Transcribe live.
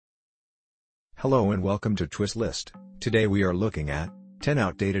Hello and welcome to Twist List. Today we are looking at 10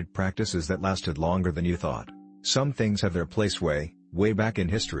 outdated practices that lasted longer than you thought. Some things have their place way back in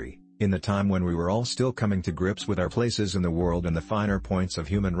history, in the time when we were all still coming to grips with our places in the world and the finer points of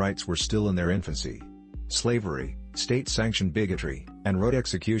human rights were still in their infancy. Slavery, state-sanctioned bigotry, and rote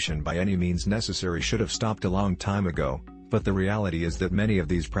execution by any means necessary should have stopped a long time ago, but the reality is that many of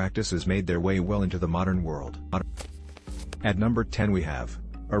these practices made their way well into the modern world. At number 10 we have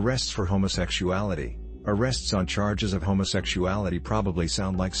arrests for homosexuality. Arrests on charges of homosexuality probably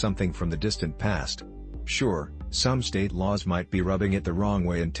sound like something from the distant past. Sure, some state laws might be rubbing it the wrong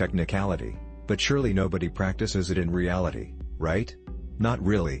way in technicality, but surely nobody practices it in reality, right? Not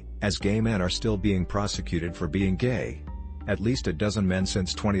really, as gay men are still being prosecuted for being gay. At least a dozen men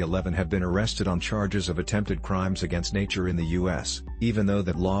since 2011 have been arrested on charges of attempted crimes against nature in the US, even though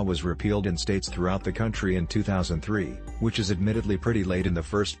that law was repealed in states throughout the country in 2003, which is admittedly pretty late in the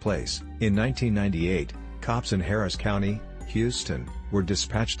first place. In 1998, cops in Harris County, Houston, were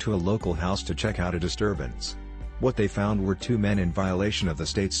dispatched to a local house to check out a disturbance. What they found were two men in violation of the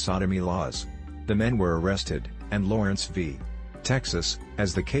state's sodomy laws. The men were arrested, and Lawrence v. Texas,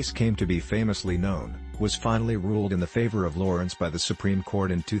 as the case came to be famously known, was finally ruled in the favor of Lawrence by the Supreme Court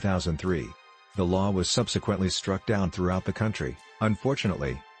in 2003. The law was subsequently struck down throughout the country.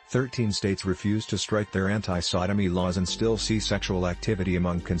 Unfortunately, 13 states refused to strike their anti-sodomy laws and still see sexual activity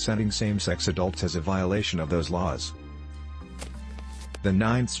among consenting same-sex adults as a violation of those laws. The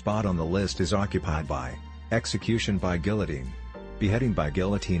ninth spot on the list is occupied by execution by guillotine. Beheading by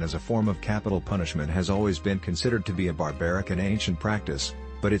guillotine as a form of capital punishment has always been considered to be a barbaric and ancient practice,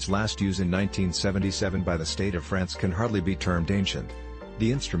 but its last use in 1977 by the state of France can hardly be termed ancient.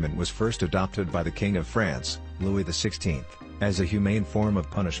 The instrument was first adopted by the King of France, Louis XVI, as a humane form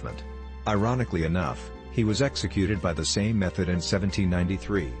of punishment. Ironically enough, he was executed by the same method in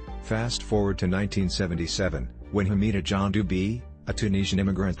 1793. Fast forward to 1977, when Hamida John Duby, a Tunisian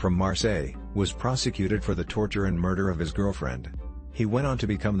immigrant from Marseille, was prosecuted for the torture and murder of his girlfriend. He went on to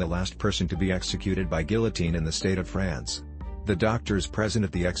become the last person to be executed by guillotine in the state of France. The doctors present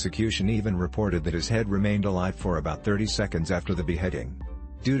at the execution even reported that his head remained alive for about 30 seconds after the beheading.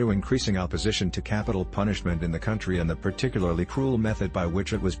 Due to increasing opposition to capital punishment in the country and the particularly cruel method by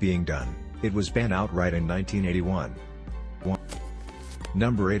which it was being done, it was banned outright in 1981.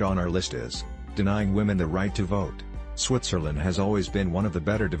 Number 8 on our list is denying women the right to vote. Switzerland has always been one of the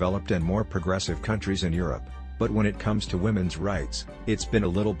better developed and more progressive countries in Europe, but when it comes to women's rights, it's been a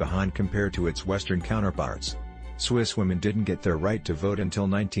little behind compared to its Western counterparts. Swiss women didn't get their right to vote until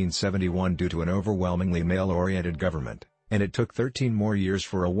 1971 due to an overwhelmingly male-oriented government, and it took 13 more years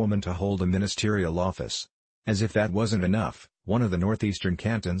for a woman to hold a ministerial office. As if that wasn't enough, one of the northeastern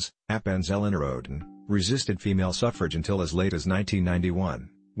cantons, Appenzell-Innerrhoden, resisted female suffrage until as late as 1991,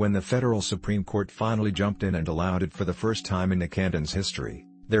 when the federal Supreme Court finally jumped in and allowed it for the first time in the canton's history.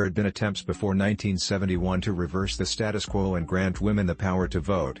 There had been attempts before 1971 to reverse the status quo and grant women the power to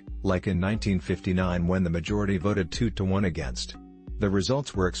vote, like in 1959 when the majority voted 2-1 against. The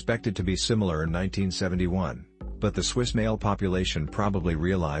results were expected to be similar in 1971, but the Swiss male population probably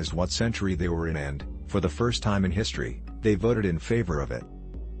realized what century they were in and, for the first time in history, they voted in favor of it.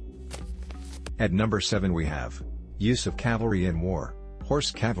 At number 7 we have use of cavalry in war.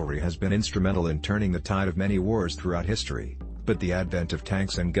 Horse cavalry has been instrumental in turning the tide of many wars throughout history, but the advent of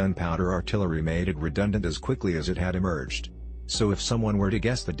tanks and gunpowder artillery made it redundant as quickly as it had emerged. So if someone were to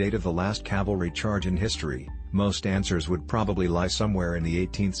guess the date of the last cavalry charge in history, most answers would probably lie somewhere in the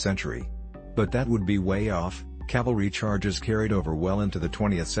 18th century. But that would be way off. Cavalry charges carried over well into the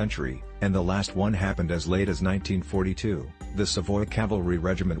 20th century, and the last one happened as late as 1942. The Savoy Cavalry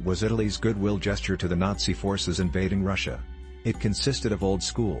Regiment was Italy's goodwill gesture to the Nazi forces invading Russia. It consisted of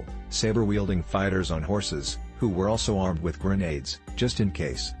old-school, saber-wielding fighters on horses, who were also armed with grenades, just in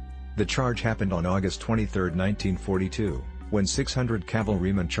case. The charge happened on August 23, 1942, when 600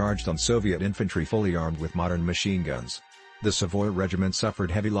 cavalrymen charged on Soviet infantry fully armed with modern machine guns. The Savoy Regiment suffered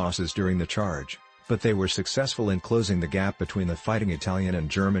heavy losses during the charge, but they were successful in closing the gap between the fighting Italian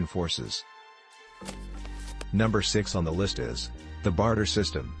and German forces. Number 6 on the list is the barter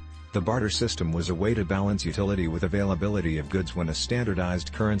system. The barter system was a way to balance utility with availability of goods when a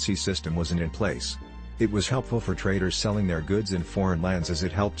standardized currency system wasn't in place. It was helpful for traders selling their goods in foreign lands as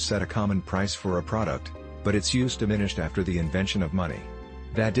it helped set a common price for a product, but its use diminished after the invention of money.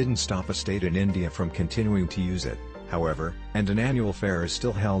 That didn't stop a state in India from continuing to use it, however, and an annual fair is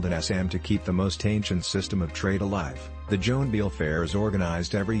still held in Assam to keep the most ancient system of trade alive. The Jonbeel Fair is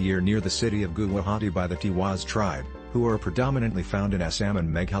organized every year near the city of Guwahati by the Tiwas tribe, who are predominantly found in Assam and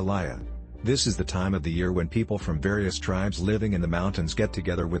Meghalaya. This is the time of the year when people from various tribes living in the mountains get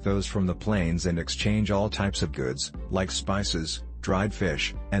together with those from the plains and exchange all types of goods, like spices, dried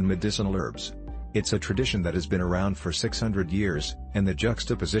fish, and medicinal herbs. It's a tradition that has been around for 600 years, and the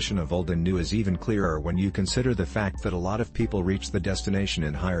juxtaposition of old and new is even clearer when you consider the fact that a lot of people reach the destination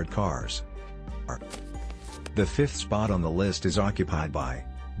in hired cars. The fifth spot on the list is occupied by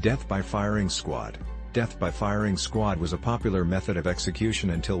death by firing squad. Death by firing squad was a popular method of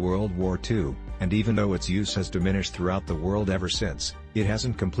execution until World War II, and even though its use has diminished throughout the world ever since, it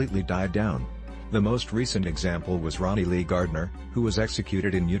hasn't completely died down. The most recent example was Ronnie Lee Gardner, who was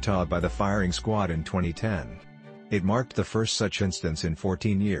executed in Utah by the firing squad in 2010. It marked the first such instance in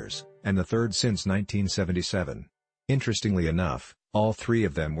 14 years, and the third since 1977. Interestingly enough, all three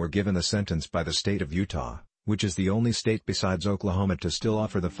of them were given a sentence by the state of Utah, which is the only state besides Oklahoma to still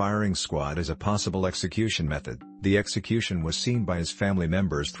offer the firing squad as a possible execution method. The execution was seen by his family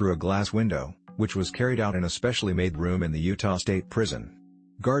members through a glass window, which was carried out in a specially made room in the Utah State Prison.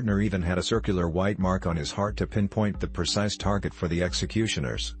 Gardner even had a circular white mark on his heart to pinpoint the precise target for the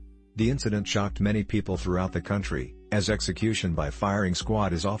executioners. The incident shocked many people throughout the country, as execution by firing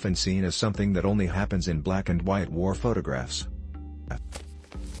squad is often seen as something that only happens in black and white war photographs.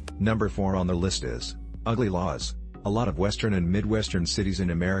 Number 4 on the list is ugly laws. A lot of Western and Midwestern cities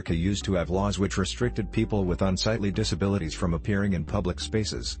in America used to have laws which restricted people with unsightly disabilities from appearing in public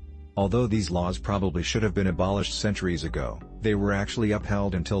spaces. Although these laws probably should have been abolished centuries ago, they were actually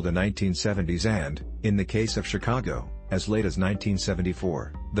upheld until the 1970s and, in the case of Chicago, as late as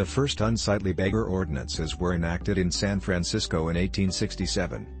 1974. The first unsightly beggar ordinances were enacted in San Francisco in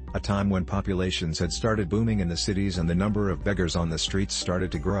 1867, a time when populations had started booming in the cities and the number of beggars on the streets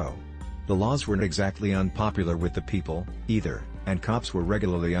started to grow. The laws weren't exactly unpopular with the people, either, and cops were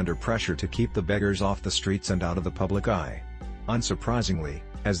regularly under pressure to keep the beggars off the streets and out of the public eye. Unsurprisingly,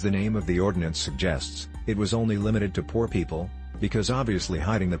 as the name of the ordinance suggests, it was only limited to poor people, because obviously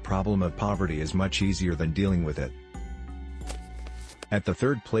hiding the problem of poverty is much easier than dealing with it. At the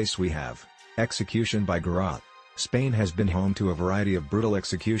third place we have execution by garrote. Spain has been home to a variety of brutal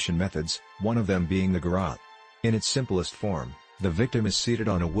execution methods, one of them being the garrote. In its simplest form, the victim is seated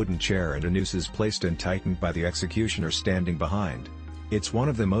on a wooden chair and a noose is placed and tightened by the executioner standing behind. It's one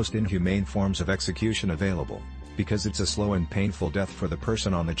of the most inhumane forms of execution available, because it's a slow and painful death for the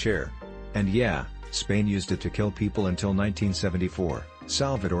person on the chair. And yeah, Spain used it to kill people until 1974.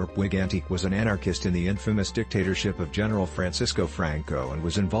 Salvador Puig was an anarchist in the infamous dictatorship of General Francisco Franco and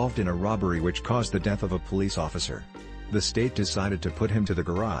was involved in a robbery which caused the death of a police officer. The state decided to put him to the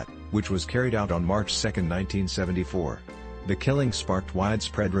garrote, which was carried out on March 2, 1974. The killing sparked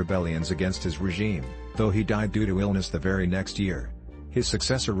widespread rebellions against his regime, though he died due to illness the very next year. His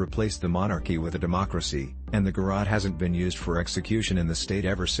successor replaced the monarchy with a democracy, and the garrote hasn't been used for execution in the state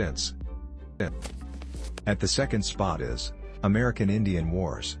ever since. At the second spot is American Indian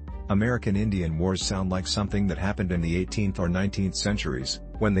Wars. American Indian Wars sound like something that happened in the 18th or 19th centuries,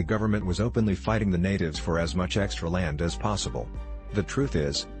 when the government was openly fighting the natives for as much extra land as possible. The truth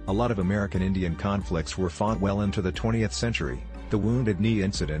is, a lot of American Indian conflicts were fought well into the 20th century. The Wounded Knee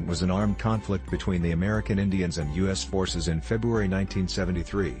incident was an armed conflict between the American Indians and U.S. forces in February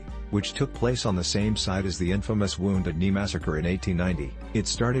 1973, which took place on the same site as the infamous Wounded Knee massacre in 1890. It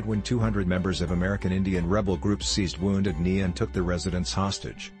started when 200 members of American Indian rebel groups seized Wounded Knee and took the residents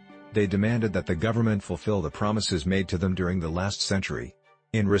hostage. They demanded that the government fulfill the promises made to them during the last century.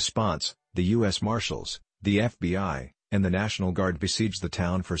 In response, the U.S. Marshals, the FBI, and the National Guard besieged the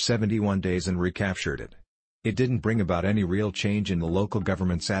town for 71 days and recaptured it. It didn't bring about any real change in the local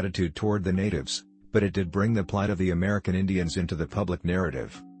government's attitude toward the natives, but it did bring the plight of the American Indians into the public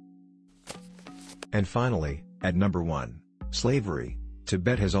narrative. And finally, at number 1, slavery.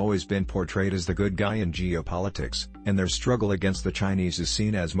 Tibet has always been portrayed as the good guy in geopolitics, and their struggle against the Chinese is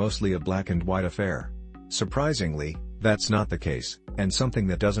seen as mostly a black and white affair. Surprisingly, that's not the case, and something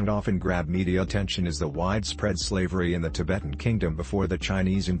that doesn't often grab media attention is the widespread slavery in the Tibetan kingdom before the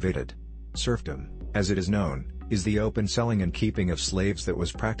Chinese invaded. Serfdom, as it is known, is the open selling and keeping of slaves that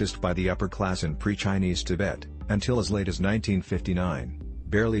was practiced by the upper class in pre-Chinese Tibet, until as late as 1959,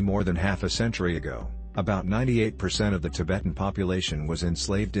 barely more than half a century ago. About 98% of the Tibetan population was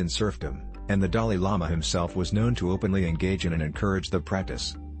enslaved in serfdom, and the Dalai Lama himself was known to openly engage in and encourage the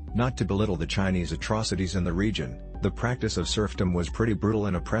practice. Not to belittle the Chinese atrocities in the region, the practice of serfdom was pretty brutal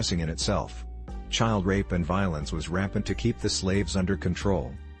and oppressing in itself. Child rape and violence was rampant to keep the slaves under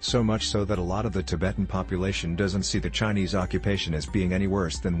control, so much so that a lot of the Tibetan population doesn't see the Chinese occupation as being any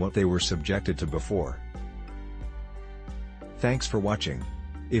worse than what they were subjected to before. Thanks for watching.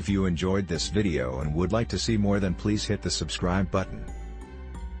 If you enjoyed this video and would like to see more, then please hit the subscribe button.